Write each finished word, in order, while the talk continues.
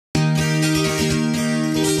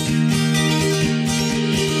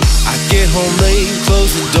home late,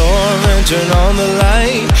 close the door and turn on the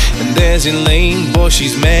light. And there's Elaine, boy,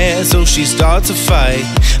 she's mad, so she starts a fight.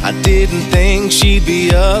 I didn't think she'd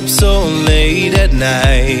be up so late at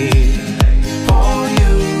night. For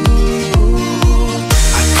you,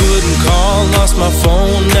 I couldn't call, lost my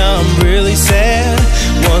phone, now I'm really sad.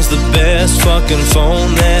 Was the best fucking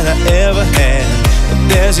phone that I ever had. But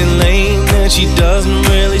there's Elaine, and she doesn't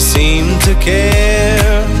really seem to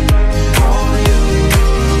care.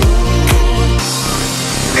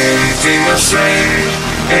 Anything I say,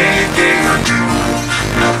 anything I do,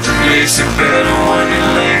 nothing makes it better when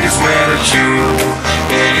Elaine is mad at you.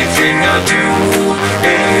 Anything I do,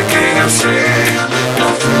 anything I say,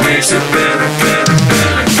 nothing makes it better, better,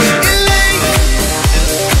 better, better. Elaine,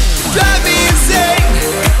 drive me insane.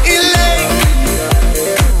 Elaine,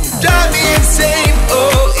 drive me insane.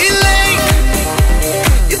 Oh, Elaine,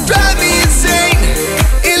 you drive me insane.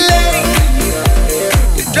 Elaine,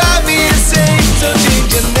 you drive me insane. So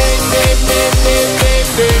change your name.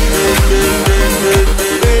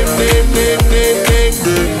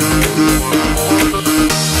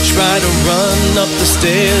 Try to run up the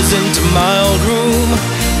stairs into my old room.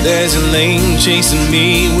 There's Elaine chasing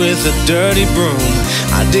me with a dirty broom.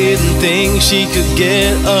 I didn't think she could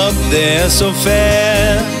get up there so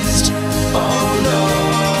fast. Oh no.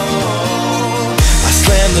 I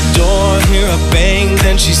slam the door, hear her bang,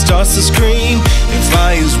 then she starts to scream. If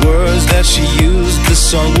I use words that she used, the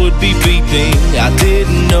song would be beeping. I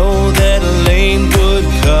didn't know that Elaine would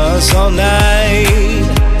cuss all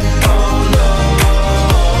night.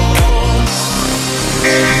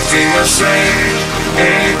 Anything I say,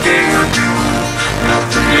 anything I do,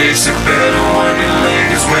 nothing makes it better when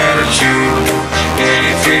Elaine is mad at you.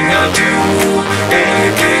 Anything I do,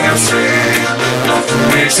 anything I say, nothing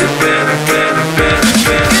makes it better, better.